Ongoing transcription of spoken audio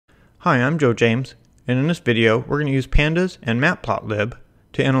Hi, I'm Joe James, and in this video we're going to use Pandas and Matplotlib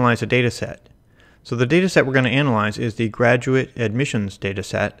to analyze a data set. So the data set we're going to analyze is the graduate admissions data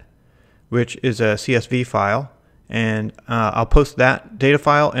set, which is a CSV file, and I'll post that data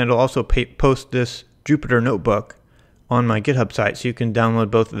file, and I'll also post this Jupyter notebook on my GitHub site so you can download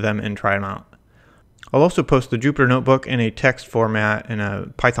both of them and try them out. I'll also post the Jupyter notebook in a text format in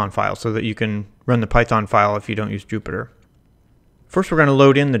a Python file so that you can run the Python file if you don't use Jupyter. First, we're going to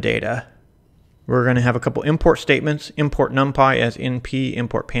load in the data. We're going to have a couple import statements: import numpy as np,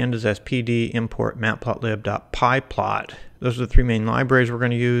 import pandas as pd, import matplotlib.pyplot. Those are the three main libraries we're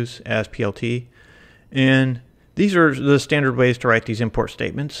going to use as PLT. And these are the standard ways to write these import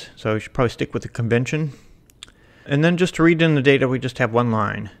statements, so you should probably stick with the convention. And then just to read in the data, we just have one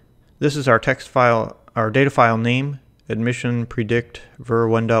line. This is our text file, our data file name, admission predict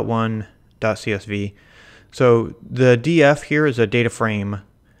ver1.1.csv. So the df here is a data frame.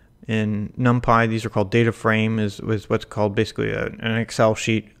 In NumPy, these are called data frame, is what's called basically an Excel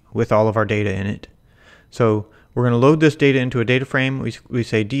sheet with all of our data in it. So we're going to load this data into a data frame. We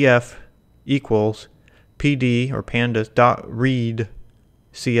say df equals pd or pandas dot read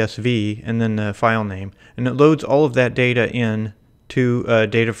csv and then the file name, and it loads all of that data in to a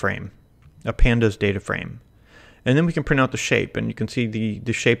data frame, a pandas data frame. And then we can print out the shape, and you can see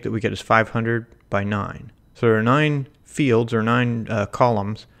the shape that we get is 500 by 9. So there are 9 fields or 9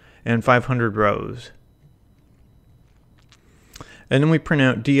 columns and 500 rows. And then we print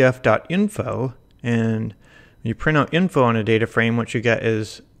out df.info, and when you print out info on a data frame, what you get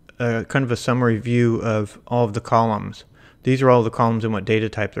is kind of a summary view of all of the columns. These are all the columns and what data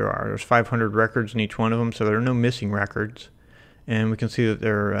type there are. There's 500 records in each one of them, so there are no missing records. And we can see that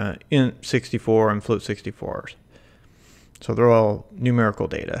they're int 64 and float 64s. So they're all numerical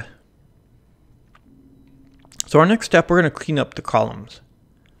data. So our next step, we're going to clean up the columns.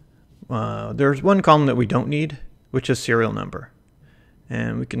 There's one column that we don't need, which is serial number.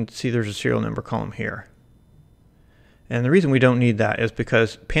 And we can see there's a serial number column here. And the reason we don't need that is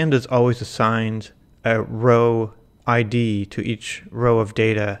because Pandas always assigns a row ID to each row of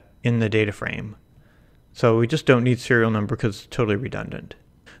data in the data frame. So we just don't need serial number because it's totally redundant.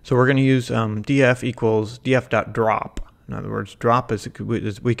 So we're going to use df equals df.drop. In other words, drop is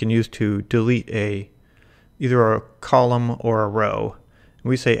we can use to delete either a column or a row.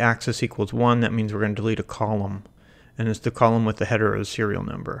 We say axis equals 1, that means we're going to delete a column, and it's the column with the header of the serial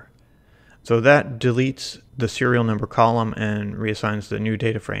number. So that deletes the serial number column and reassigns the new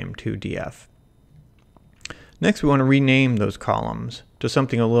data frame to df. Next, we want to rename those columns to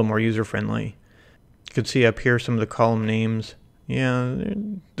something a little more user-friendly. You can see up here some of the column names. Yeah,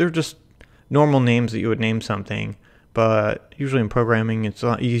 they're just normal names that you would name something, but usually in programming it's a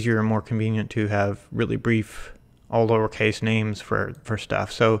lot easier and more convenient to have really brief, all lowercase names for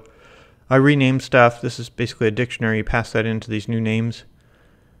stuff. So I rename stuff. This is basically a dictionary. You pass that into these new names.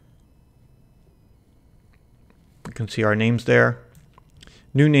 You can see our names there.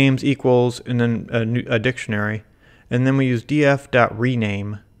 New names equals, and then a dictionary. And then we use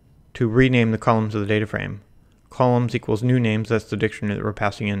df.rename to rename the columns of the data frame. Columns equals new names. That's the dictionary that we're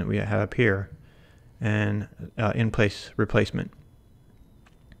passing in that we have up here. And in-place replacement.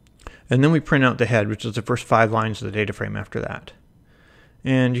 And then we print out the head, which is the first 5 lines of the data frame after that.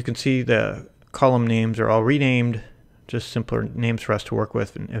 And you can see the column names are all renamed, just simpler names for us to work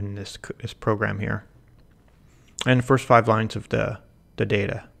with in this program here. And the first 5 lines of the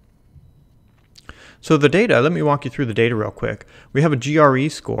data. So the data, let me walk you through the data real quick. We have a GRE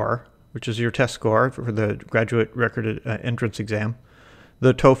score, which is your test score for the graduate record entrance exam.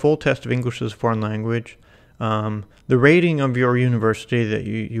 The TOEFL, test of English as a foreign language. The rating of your university that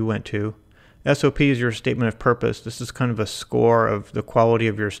you went to. SOP is your statement of purpose. This is kind of a score of the quality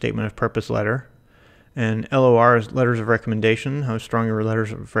of your statement of purpose letter. And LOR is letters of recommendation, how strong your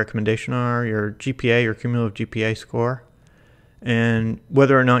letters of recommendation are. Your GPA, your cumulative GPA score. And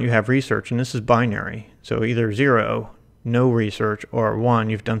whether or not you have research, and this is binary. So either 0, no research, or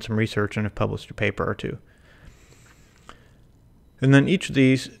 1, you've done some research and have published a paper or 2. And then each of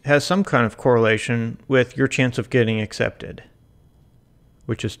these has some kind of correlation with your chance of getting accepted,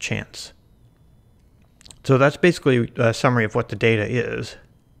 which is chance. So that's basically a summary of what the data is.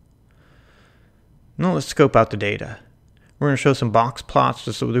 Now let's scope out the data. We're going to show some box plots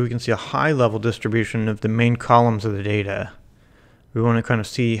just so that we can see a high-level distribution of the main columns of the data. We want to kind of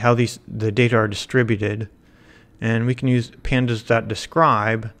see how the data are distributed. And we can use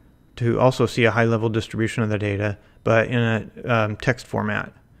pandas.describe to also see a high-level distribution of the data, but in a text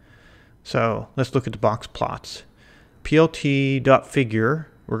format. So let's look at the box plots. plt.figure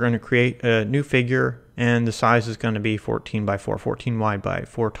we're going to create a new figure, and the size is going to be 14 by 4, 14 wide by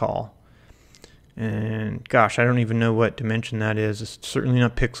 4 tall. And gosh, I don't even know what dimension that is. It's certainly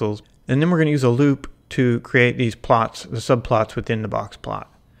not pixels. And then we're going to use a loop to create these plots, the subplots within the box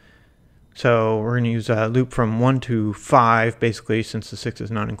plot. So we're going to use a loop from 1 to 5, basically, since the 6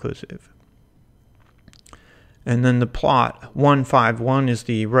 is non-inclusive. And then the plot 1, 5, 1 is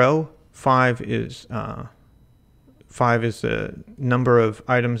the row, 5 is the number of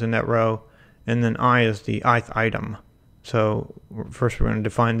items in that row, and then I is the ith item. So first we're going to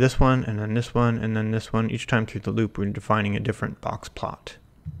define this one, and then this one, and then this one. Each time through the loop we're defining a different box plot.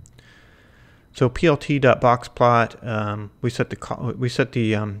 So plt.boxplot, we set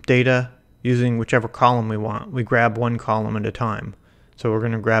the data using whichever column we want. We grab one column at a time. So we're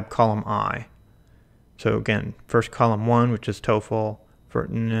going to grab column I. So again, first column 1, which is TOEFL,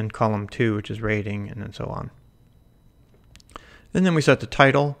 and then column 2, which is rating, and then so on. And then we set the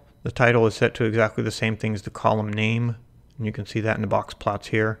title. The title is set to exactly the same thing as the column name, and you can see that in the box plots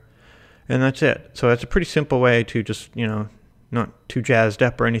here. And that's it. So that's a pretty simple way to just, not too jazzed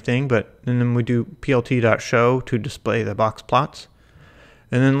up or anything, and then we do plt.show to display the box plots.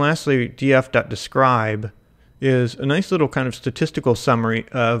 And then lastly, df.describe is a nice little kind of statistical summary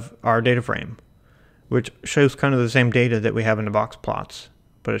of our data frame, which shows kind of the same data that we have in the box plots,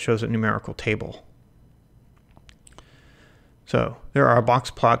 but it shows a numerical table. So there are our box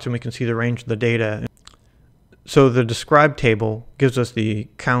plots, and we can see the range of the data. So the describe table gives us the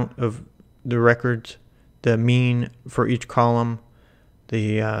count of the records, the mean for each column,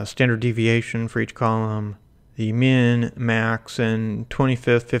 the standard deviation for each column, the min, max, and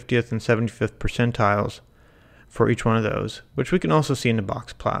 25th, 50th, and 75th percentiles for each one of those, which we can also see in the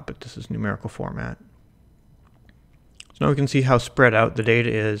box plot, but this is numerical format. So now we can see how spread out the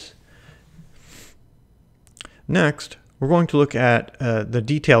data is. Next, we're going to look at the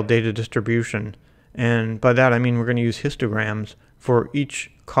detailed data distribution, and by that I mean we're going to use histograms for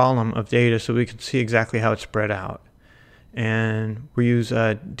each column of data so we can see exactly how it's spread out. And we use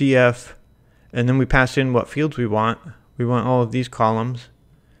df, and then we pass in what fields we want. We want all of these columns,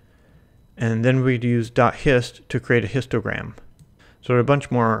 and then we'd use .hist to create a histogram. So there are a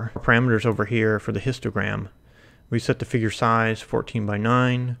bunch more parameters over here for the histogram. We set the figure size 14 by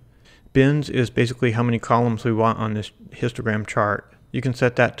 9. Bins is basically how many columns we want on this histogram chart. You can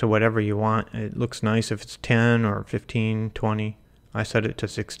set that to whatever you want. It looks nice if it's 10 or 15, 20. I set it to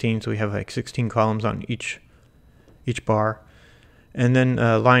 16, so we have like 16 columns on each bar. And then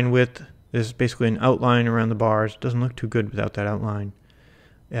line width is basically an outline around the bars. It doesn't look too good without that outline.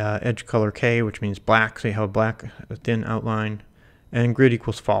 Edge color K, which means black, so you have a thin outline. And grid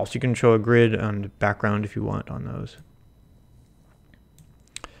equals false. You can show a grid on the background if you want on those.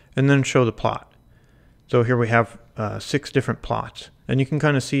 And then show the plot. So here we have 6 different plots, and you can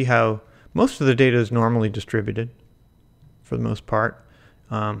kind of see how most of the data is normally distributed for the most part.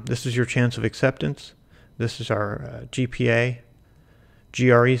 This is your chance of acceptance. This is our GPA,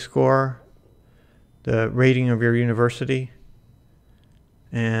 GRE score, the rating of your university,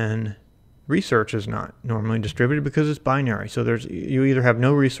 and research is not normally distributed because it's binary. So you either have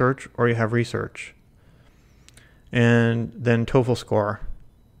no research or you have research. And then TOEFL score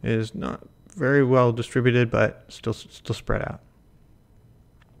is not very well distributed, but still spread out.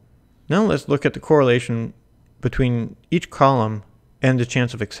 Now let's look at the correlation between each column and the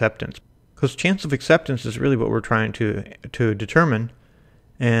chance of acceptance, because chance of acceptance is really what we're trying to determine,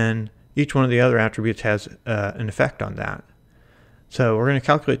 and each one of the other attributes has an effect on that. So we're going to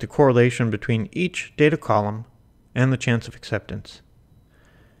calculate the correlation between each data column and the chance of acceptance.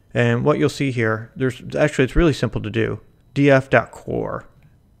 And what you'll see here, it's really simple to do. df.core,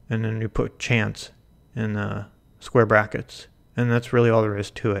 and then you put chance in square brackets, and that's really all there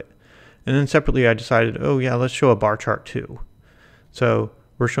is to it. And then separately I decided, oh yeah, let's show a bar chart too. So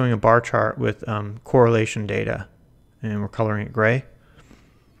we're showing a bar chart with correlation data, and we're coloring it gray.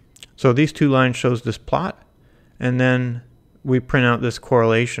 So these 2 lines shows this plot, and then we print out this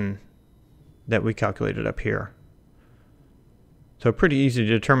correlation that we calculated up here. So pretty easy to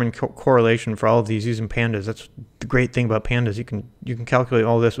determine correlation for all of these using pandas. That's the great thing about pandas. You can calculate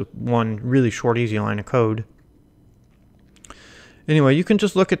all this with one really short, easy line of code. Anyway, you can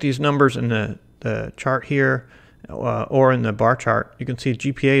just look at these numbers in the chart here, or in the bar chart. You can see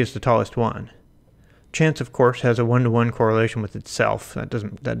GPA is the tallest one. Chance, of course, has a 1-to-1 correlation with itself. That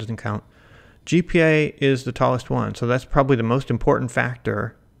doesn't count. GPA is the tallest one, so that's probably the most important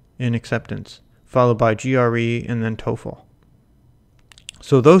factor in acceptance, followed by GRE and then TOEFL.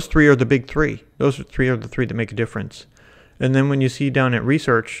 So those 3 are the big 3. Those 3 are the 3 that make a difference. And then when you see down at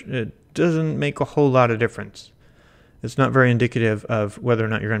research, it doesn't make a whole lot of difference. It's not very indicative of whether or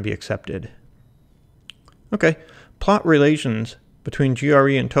not you're going to be accepted. Okay, plot relations between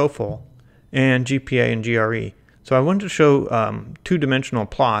GRE and TOEFL and GPA and GRE. So I wanted to show two-dimensional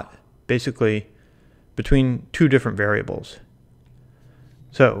plot, basically, between two different variables.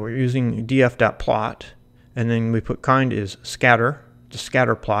 So we're using df.plot, and then we put kind is scatter, the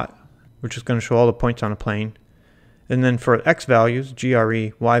scatter plot, which is going to show all the points on a plane. And then for x values,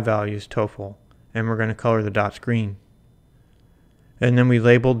 GRE, y values, TOEFL, and we're going to color the dots green. And then we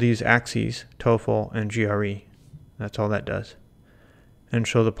labeled these axes, TOEFL and GRE. That's all that does. And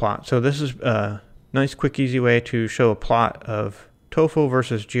show the plot. So this is a nice, quick, easy way to show a plot of TOEFL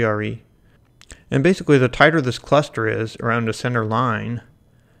versus GRE. And basically, the tighter this cluster is around a center line,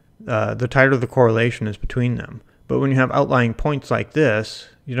 the tighter the correlation is between them. But when you have outlying points like this,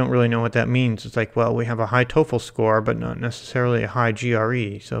 you don't really know what that means. It's like, well, we have a high TOEFL score, but not necessarily a high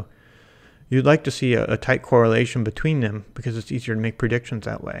GRE. So you'd like to see a tight correlation between them because it's easier to make predictions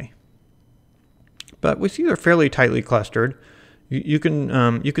that way. But we see they're fairly tightly clustered. You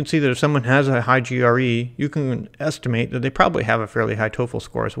can see that if someone has a high GRE, you can estimate that they probably have a fairly high TOEFL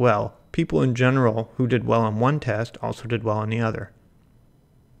score as well. People in general who did well on one test also did well on the other.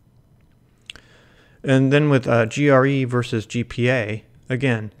 And then with GRE versus GPA,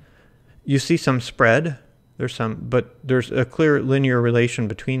 again, you see some spread. But there's a clear linear relation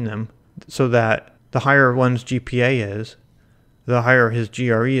between them, so that the higher one's GPA is, the higher his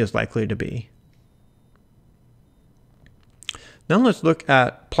GRE is likely to be. Now let's look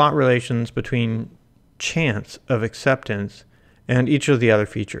at plot relations between chance of acceptance and each of the other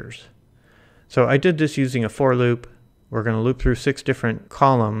features. So I did this using a for loop. We're going to loop through 6 different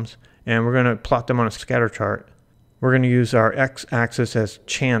columns, and we're going to plot them on a scatter chart. We're going to use our x-axis as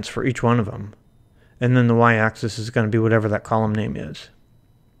chance for each one of them, and then the y-axis is going to be whatever that column name is.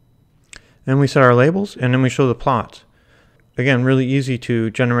 And we set our labels, and then we show the plots. Again, really easy to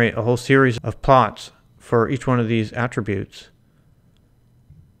generate a whole series of plots for each one of these attributes.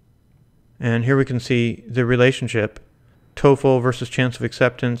 And here we can see the relationship, TOEFL versus chance of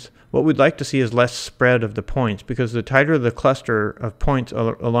acceptance. What we'd like to see is less spread of the points, because the tighter the cluster of points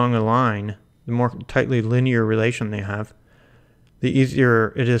along a line, the more tightly linear relation they have, the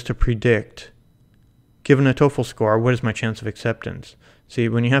easier it is to predict, given a TOEFL score, what is my chance of acceptance? See,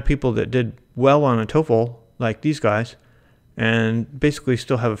 when you have people that did well on a TOEFL, like these guys, and basically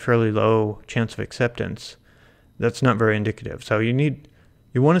still have a fairly low chance of acceptance, that's not very indicative. So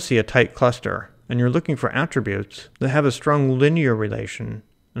you want to see a tight cluster, and you're looking for attributes that have a strong linear relation.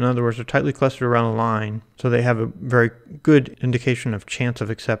 In other words, they're tightly clustered around a line, so they have a very good indication of chance of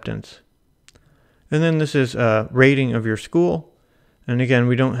acceptance. And then this is a rating of your school. And again,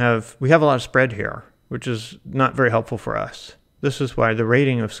 we have a lot of spread here, which is not very helpful for us. This is why the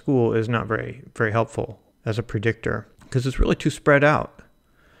rating of school is not very, very helpful as a predictor, because it's really too spread out.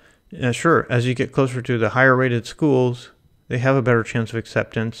 Sure, as you get closer to the higher rated schools, they have a better chance of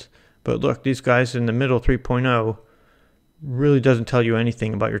acceptance. But look, these guys in the middle, 3.0, really doesn't tell you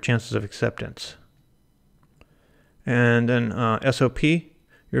anything about your chances of acceptance. And then SOP,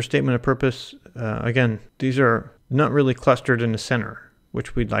 your statement of purpose, again, these are not really clustered in the center,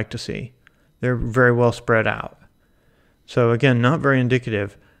 which we'd like to see. They're very well spread out. So again, not very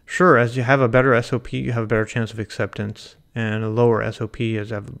indicative. Sure, as you have a better SOP, you have a better chance of acceptance, and a lower SOP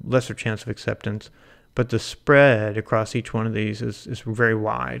is a lesser chance of acceptance. But the spread across each one of these is very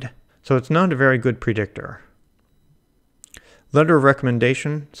wide. So it's not a very good predictor. Letter of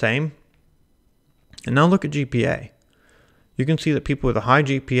recommendation, same. And now look at GPA. You can see that people with a high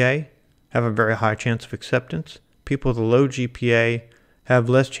GPA have a very high chance of acceptance. People with a low GPA have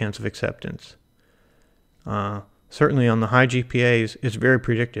less chance of acceptance. Certainly on the high GPAs, it's very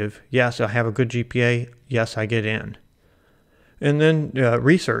predictive. Yes, I have a good GPA. Yes, I get in. And then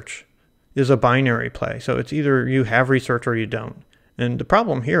research is a binary play. So it's either you have research or you don't. And the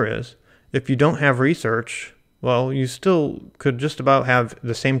problem here is, if you don't have research, well, you still could just about have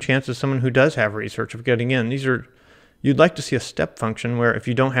the same chance as someone who does have research of getting in. You'd like to see a step function where if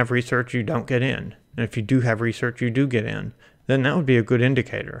you don't have research, you don't get in. And if you do have research, you do get in. Then that would be a good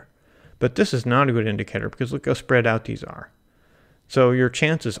indicator. But this is not a good indicator because look how spread out these are. So your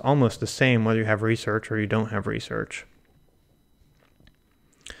chance is almost the same whether you have research or you don't have research.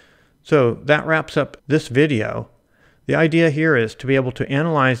 So that wraps up this video. The idea here is to be able to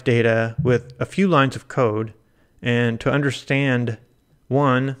analyze data with a few lines of code and to understand,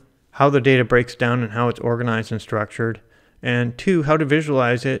 1, how the data breaks down and how it's organized and structured, and 2, how to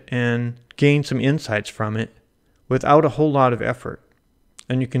visualize it and gain some insights from it without a whole lot of effort.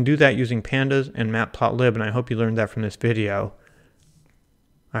 And you can do that using Pandas and Matplotlib, and I hope you learned that from this video.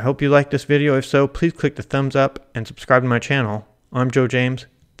 I hope you liked this video. If so, please click the thumbs up and subscribe to my channel. I'm Joe James.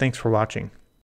 Thanks for watching.